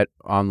to buy it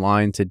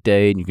online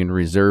today, and you can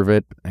reserve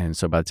it. And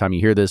so by the time you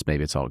hear this,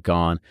 maybe it's all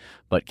gone.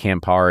 But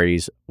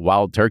Campari's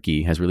Wild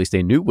Turkey has released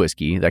a new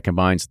whiskey that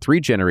combines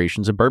 3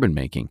 generations of bourbon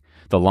making.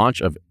 The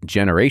launch of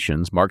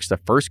Generations marks the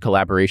first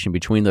collaboration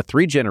between the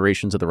 3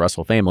 generations of the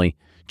Russell family,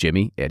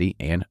 Jimmy, Eddie,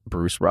 and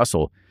Bruce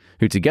Russell,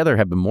 who together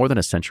have been more than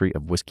a century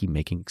of whiskey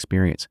making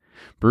experience.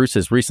 Bruce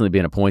has recently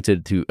been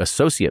appointed to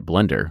Associate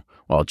Blender,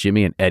 while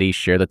Jimmy and Eddie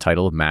share the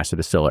title of Master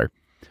Distiller.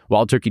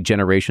 Wild Turkey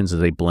Generations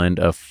is a blend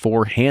of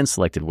 4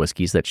 hand-selected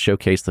whiskeys that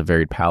showcase the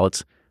varied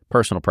palates,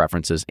 personal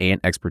preferences,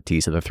 and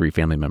expertise of the 3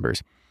 family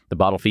members. The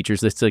bottle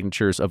features the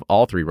signatures of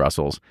all 3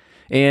 Russells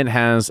and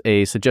has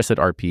a suggested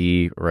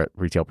RPE or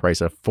retail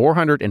price of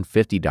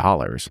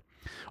 $450.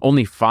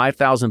 Only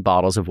 5,000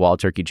 bottles of Wild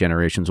Turkey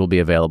Generations will be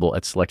available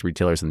at select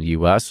retailers in the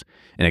U.S.,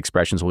 and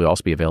expressions will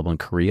also be available in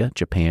Korea,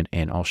 Japan,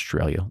 and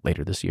Australia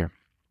later this year.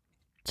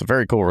 It's a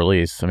very cool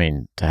release. I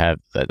mean, to have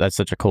that's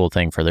such a cool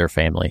thing for their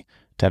family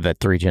to have that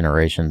 3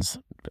 generations,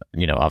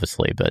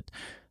 obviously, but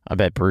I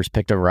bet Bruce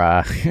picked a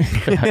rye.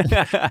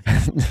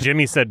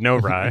 Jimmy said no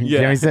rye.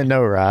 Yeah. Jimmy said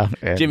no rye.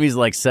 And Jimmy's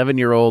like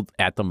 7-year-old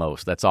at the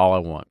most. That's all I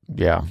want.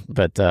 Yeah,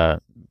 but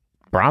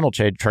Brian will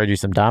trade you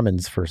some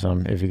diamonds for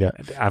some if you got.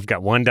 I've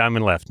got 1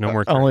 diamond left. No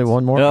more. Only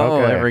 1 more. Oh,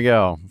 okay. There we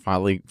go.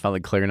 Finally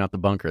clearing out the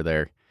bunker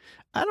there.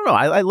 I don't know.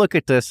 I look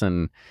at this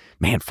and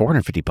man,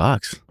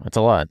 $450. That's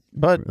a lot.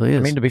 But really I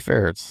mean, to be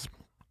fair, it's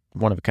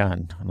one of a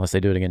kind. Unless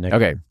they do it again next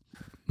year.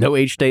 No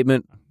age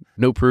statement,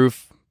 no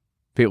proof.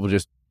 People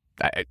just,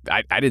 I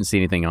didn't see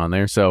anything on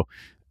there. So,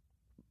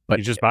 but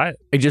you just buy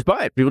it. You just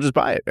buy it. People just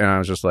buy it, and I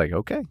was just like,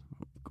 okay,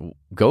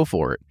 go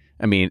for it.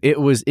 I mean, it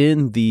was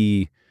in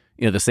the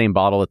the same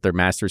bottle that their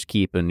masters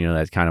keep, and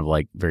that's kind of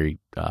like very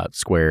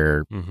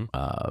square,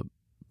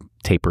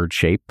 tapered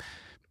shape.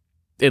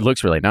 It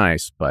looks really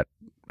nice, but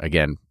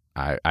again,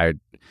 I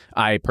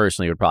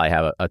personally would probably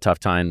have a tough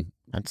time.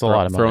 That's a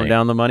lot of money. Throwing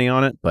down the money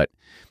on it, but.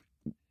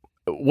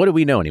 What do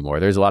we know anymore?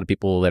 There's a lot of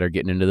people that are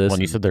getting into this. Well,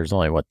 you said there's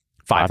only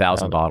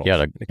 5,000 bottles.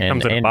 Yeah, it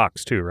comes in a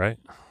box too, right?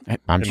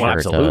 I'm sure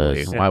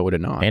absolutely. It does. Why would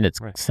it not? And it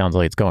sounds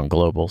like it's going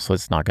global, so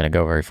it's not going to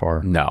go very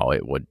far. No,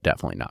 it would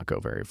definitely not go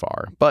very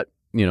far. But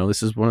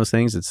this is one of those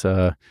things. It's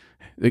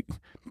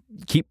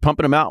keep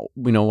pumping them out.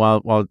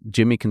 While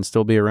Jimmy can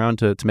still be around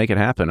to make it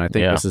happen. I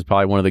think this is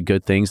probably one of the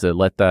good things that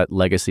let that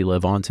legacy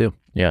live on too.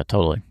 Yeah,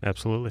 totally,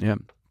 absolutely. Yeah,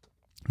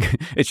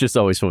 it's just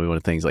always funny one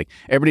of the things. Like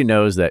everybody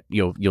knows that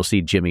you'll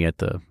see Jimmy at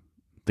the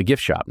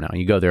gift shop now.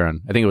 You go there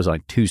on, I think it was on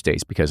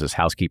Tuesdays because his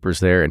housekeeper's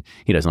there and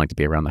he doesn't like to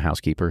be around the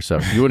housekeeper. So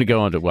you wouldn't go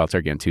on to Wild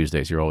Turkey on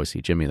Tuesdays. You'll always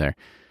see Jimmy there.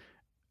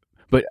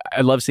 But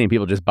I love seeing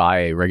people just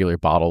buy a regular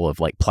bottle of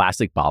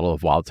plastic bottle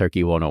of Wild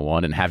Turkey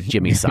 101 and have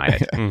Jimmy sign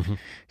it. Mm-hmm.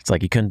 It's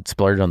like you couldn't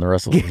splurge on the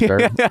Russell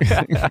Reserve.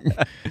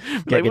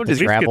 Get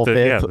this raffle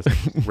fit.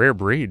 The rare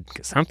breed,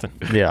 get something.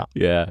 Yeah.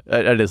 Yeah.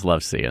 I just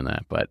love seeing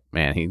that. But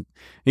man,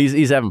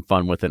 he's having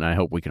fun with it, and I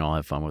hope we can all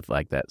have fun with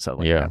that. So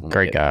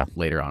great guy.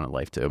 Later on in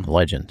life too.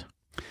 Legend.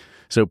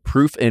 So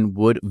Proof and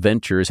Wood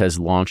Ventures has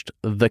launched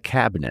The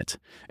Cabinet.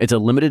 It's a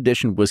limited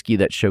edition whiskey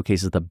that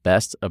showcases the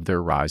best of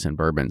their ryes and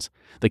bourbons.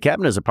 The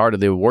Cabinet is a part of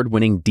the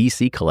award-winning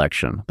DC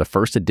collection. The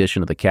first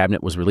edition of The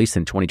Cabinet was released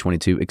in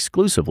 2022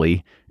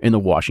 exclusively in the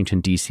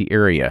Washington, D.C.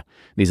 area.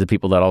 These are the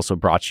people that also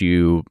brought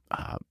you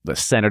The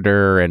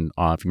Senator and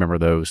if you remember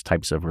those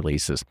types of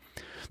releases.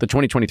 The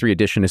 2023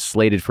 edition is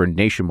slated for a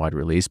nationwide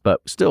release,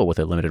 but still with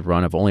a limited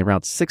run of only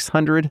around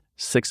 600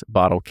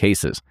 6-bottle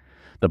cases.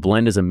 The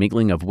blend is a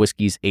mingling of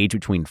whiskeys aged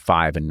between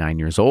 5 and 9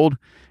 years old,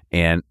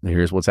 and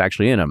here's what's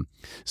actually in them.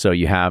 So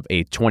you have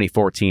a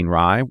 2014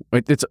 rye.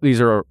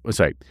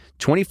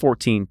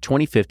 2014,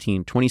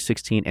 2015,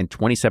 2016, and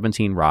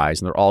 2017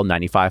 ryes, and they're all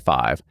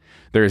 95.5.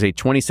 There is a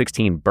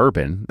 2016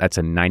 bourbon, that's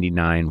a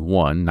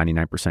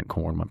 99%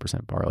 corn,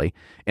 1% barley,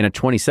 and a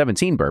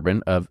 2017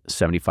 bourbon of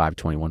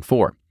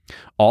 75.21.4.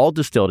 All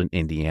distilled in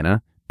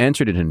Indiana,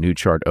 entered into new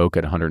charred oak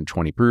at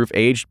 120 proof,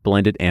 aged,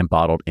 blended, and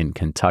bottled in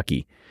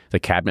Kentucky. The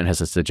Cabinet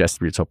has a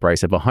suggested retail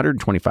price of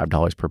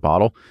 $125 per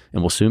bottle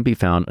and will soon be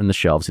found on the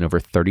shelves in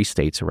over 30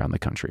 states around the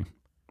country.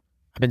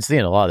 I've been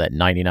seeing a lot of that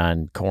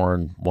 99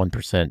 corn,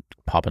 1%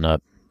 popping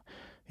up.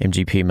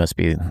 MGP must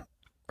be,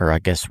 or I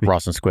guess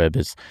Ross and Squibb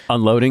is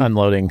unloading,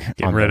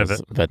 getting rid of it.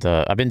 But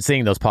I've been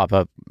seeing those pop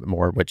up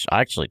more, which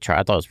I actually tried.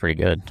 I thought it was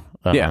pretty good.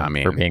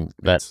 For being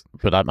that.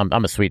 But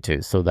I'm a sweet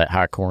tooth, so that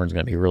high corn is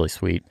going to be really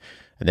sweet,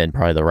 and then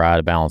probably the rye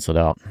to balance it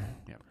out.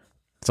 Yeah,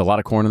 it's a lot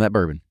of corn in that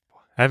bourbon.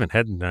 I haven't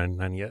had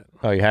none yet.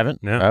 Oh, you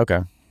haven't? No. Okay.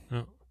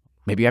 No.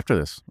 Maybe after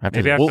this.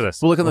 After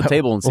this. We'll look on the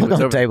table and see what's on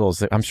the over.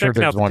 tables. I'm sure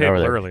there's one over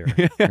there. Earlier.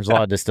 There's a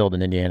lot of distilled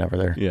in Indiana over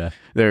there. Yeah.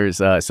 There's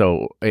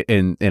so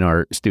in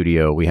our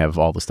studio we have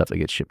all the stuff that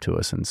gets shipped to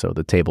us, and so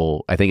the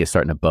table I think is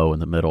starting to bow in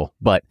the middle.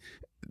 But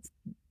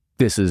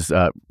this is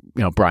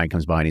Brian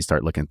comes by and he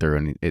starts looking through,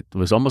 and it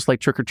was almost like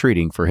trick or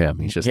treating for him.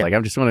 He's just like,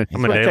 I'm gonna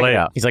check it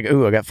out. He's like,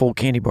 ooh, I got full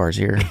candy bars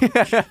here.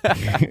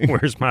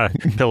 Where's my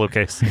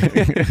pillowcase?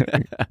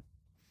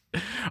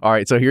 All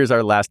right, so here's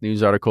our last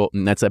news article,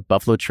 and that's that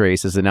Buffalo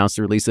Trace has announced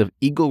the release of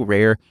Eagle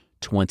Rare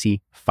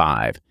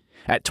 25.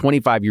 At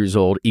 25 years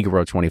old, Eagle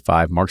Rare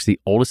 25 marks the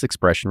oldest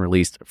expression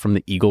released from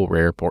the Eagle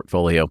Rare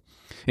portfolio.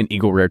 And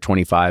Eagle Rare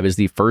 25 is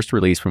the first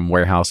release from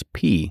Warehouse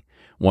P,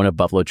 one of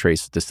Buffalo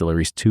Trace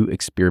Distillery's 2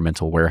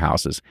 experimental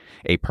warehouses.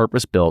 A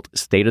purpose-built,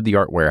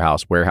 state-of-the-art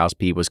warehouse, Warehouse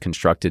P was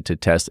constructed to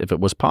test if it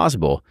was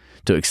possible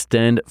to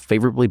extend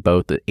favorably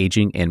both the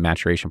aging and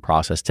maturation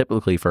process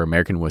typically for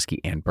American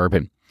whiskey and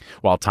bourbon.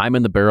 While time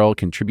in the barrel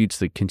contributes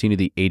to continue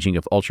the aging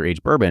of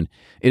ultra-aged bourbon,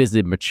 it is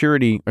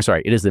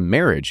the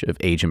marriage of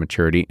age and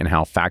maturity and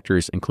how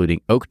factors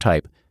including oak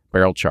type,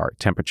 barrel char,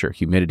 temperature,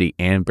 humidity,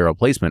 and barrel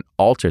placement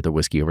alter the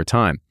whiskey over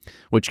time,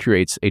 which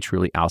creates a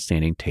truly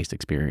outstanding taste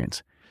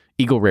experience.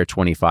 Eagle Rare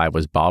 25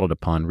 was bottled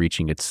upon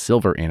reaching its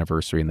silver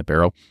anniversary in the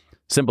barrel,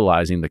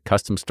 symbolizing the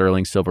custom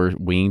sterling silver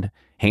winged,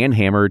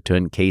 hand-hammered to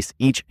encase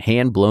each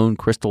hand-blown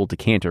crystal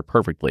decanter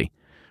perfectly.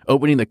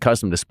 Opening the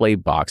custom display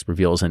box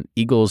reveals an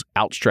eagle's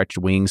outstretched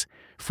wings,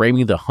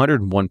 framing the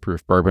 101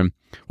 proof bourbon,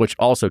 which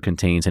also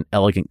contains an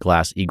elegant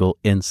glass eagle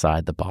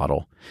inside the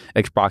bottle.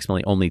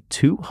 Approximately only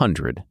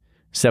 200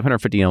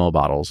 750 ml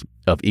bottles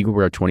of Eagle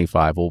Rare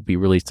 25 will be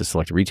released to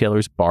select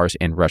retailers, bars,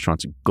 and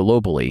restaurants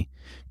globally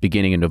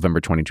beginning in November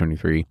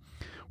 2023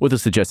 with a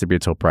suggested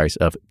retail price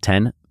of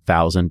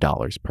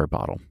 $10,000 per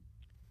bottle.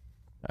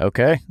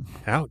 Okay.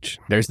 Ouch.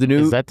 There's the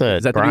new... Is that the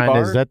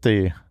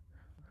new bar?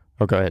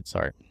 Oh, go ahead.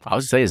 Sorry. I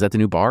was going to say, is that the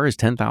new bar? Is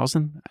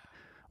 10,000?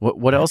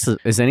 What else?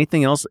 Is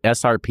anything else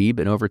SRP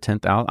been over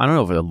 10,000? I don't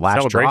know. Over the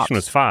last celebration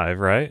was 5,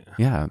 right?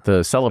 Yeah.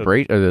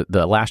 The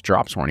the last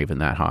drops weren't even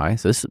that high.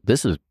 So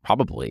this is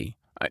probably...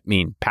 I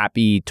mean,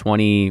 Pappy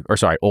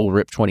Old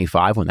Rip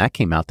 25, when that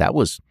came out, that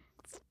was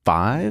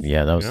 5?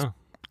 Yeah, that was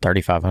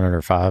 3,500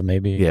 or 5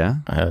 maybe. Yeah.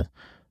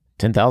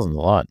 10,000 is a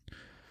lot.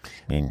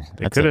 I mean,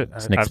 it's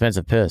an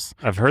expensive piss.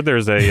 I've heard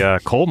there's a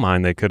coal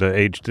mine they could have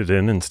aged it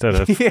in instead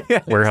of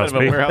warehouse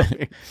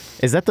B.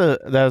 Is that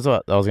that was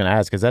what I was going to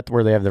ask. Is that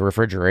where they have the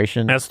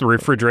refrigeration? That's the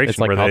refrigeration. It's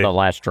like called the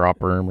last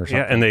drop room or something.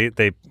 Yeah, and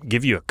they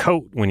give you a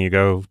coat when you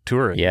go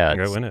tour it. Yeah.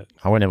 Go in it.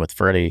 I went in with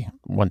Freddie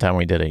one time.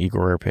 We did an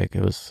Eagle Rare pick.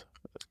 It was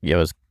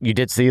you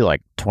did see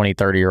like 20,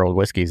 30-year-old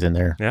whiskeys in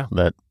there. Yeah.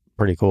 That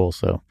pretty cool.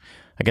 So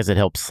I guess it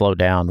helps slow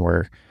down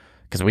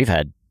because we've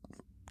had,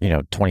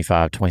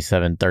 25,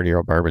 27,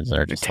 30-year-old bourbons that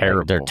are just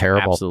terrible. They're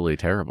terrible. Absolutely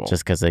terrible.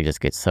 Just because they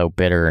just get so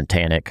bitter and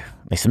tannic.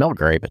 They smell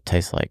great, but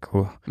taste like,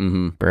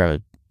 better have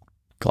a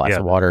glass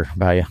of water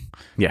by you.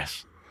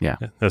 Yes. Yeah.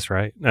 That's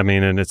right. I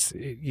mean, and it's,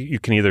 you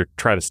can either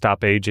try to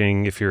stop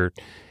aging. If you're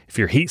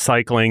heat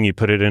cycling, you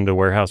put it into a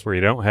warehouse where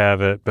you don't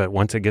have it. But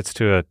once it gets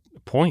to a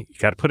point, you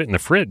got to put it in the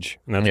fridge.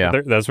 And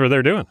that's what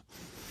they're doing.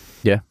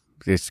 Yeah.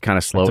 It's kind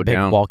of slow it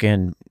down.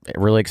 Walk-in,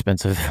 really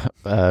expensive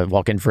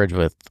walk-in fridge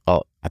with,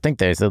 I think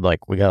they said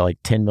we got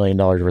like $10 million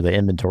worth of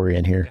inventory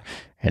in here,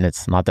 and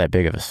it's not that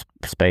big of a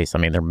space. I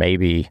mean, there may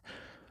be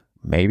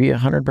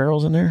 100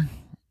 barrels in there.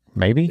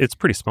 Maybe. It's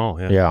pretty small,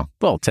 yeah. Yeah.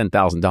 Well,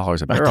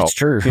 $10,000 a barrel. That's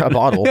true. A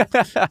bottle.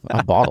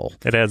 A bottle.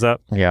 It adds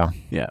up. Yeah.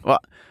 Yeah. Well,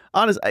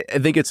 honestly, I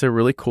think it's a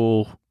really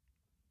cool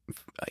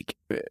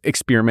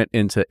experiment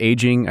into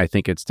aging. I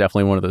think it's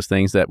definitely one of those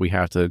things that we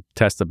have to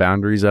test the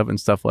boundaries of and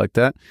stuff like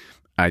that.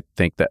 I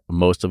think that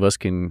most of us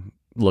can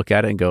look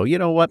at it and go, you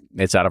know what?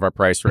 It's out of our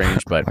price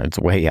range, but it's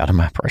way out of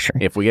my price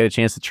range. If we get a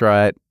chance to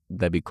try it,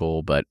 that'd be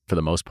cool. But for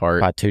the most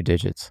part, by 2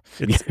 digits.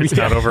 It's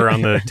not over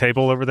on the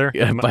table over there.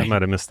 Yeah, I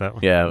might have missed that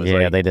one.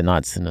 Yeah, they did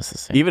not send us the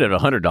same. Even at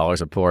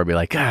 $100 a pour, I'd be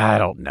like, I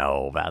don't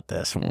know about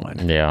this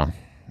one. Yeah,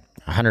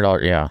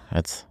 $100. Yeah,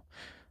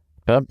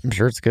 but I'm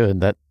sure it's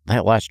good. That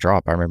last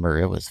drop, I remember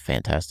it was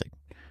fantastic.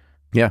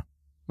 Yeah,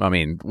 I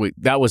mean,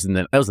 that was the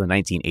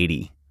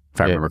 1980. If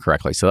I remember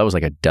correctly. So that was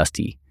like a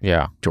dusty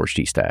George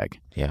T. Stagg.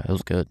 Yeah, it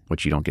was good.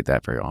 Which you don't get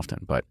that very often.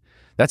 But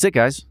that's it,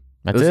 guys.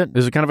 That's it.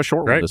 This is kind of a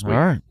short one this week. All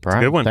right,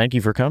 Brian. Good one. Thank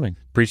you for coming.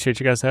 Appreciate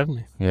you guys having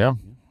me. Yeah.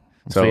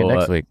 See you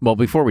next week. Well,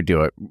 before we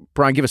do it,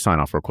 Brian, give a sign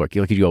off real quick,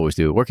 like you always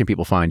do. Where can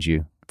people find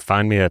you?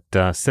 Find me at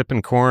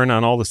Sippin' Corn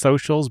on all the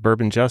socials,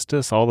 Bourbon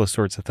Justice, all those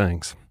sorts of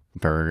things.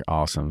 Very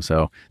awesome.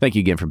 So thank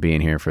you again for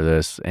being here for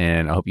this.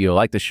 And I hope you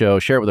like the show.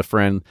 Share it with a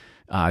friend.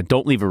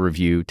 Don't leave a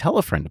review. Tell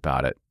a friend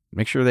about it.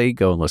 Make sure they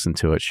go and listen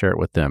to it, share it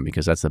with them,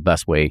 because that's the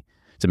best way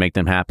to make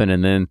them happen.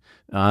 And then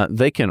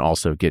they can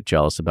also get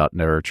jealous about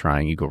never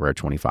trying Eagle Rare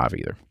 25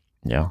 either.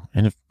 Yeah.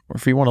 And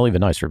if you want to leave a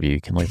nice review, you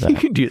can leave that. You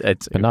can do that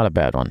too. But not a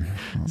bad one.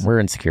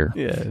 We're insecure.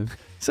 Yeah.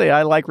 Say,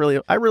 I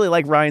really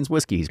like Ryan's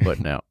whiskey he's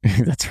putting out.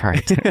 That's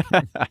right.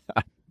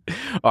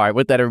 All right.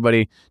 With that,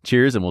 everybody,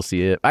 cheers, and we'll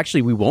see you.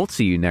 Actually, we won't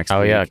see you next week.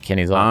 Oh, yeah.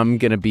 Kenny's on. I'm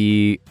going to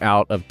be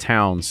out of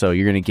town, so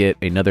you're going to get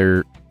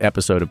another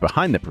episode of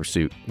Behind the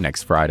Pursuit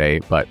next Friday,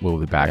 but we'll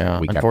be back a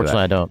week after that.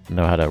 Unfortunately, I don't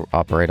know how to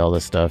operate all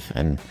this stuff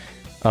and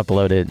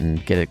upload it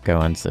and get it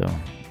going, so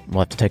we'll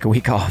have to take a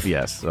week off.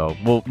 Yes. So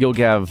you'll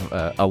have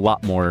a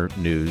lot more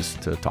news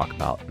to talk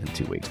about in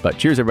 2 weeks. But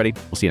cheers, everybody.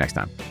 We'll see you next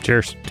time.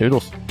 Cheers.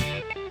 Toodles.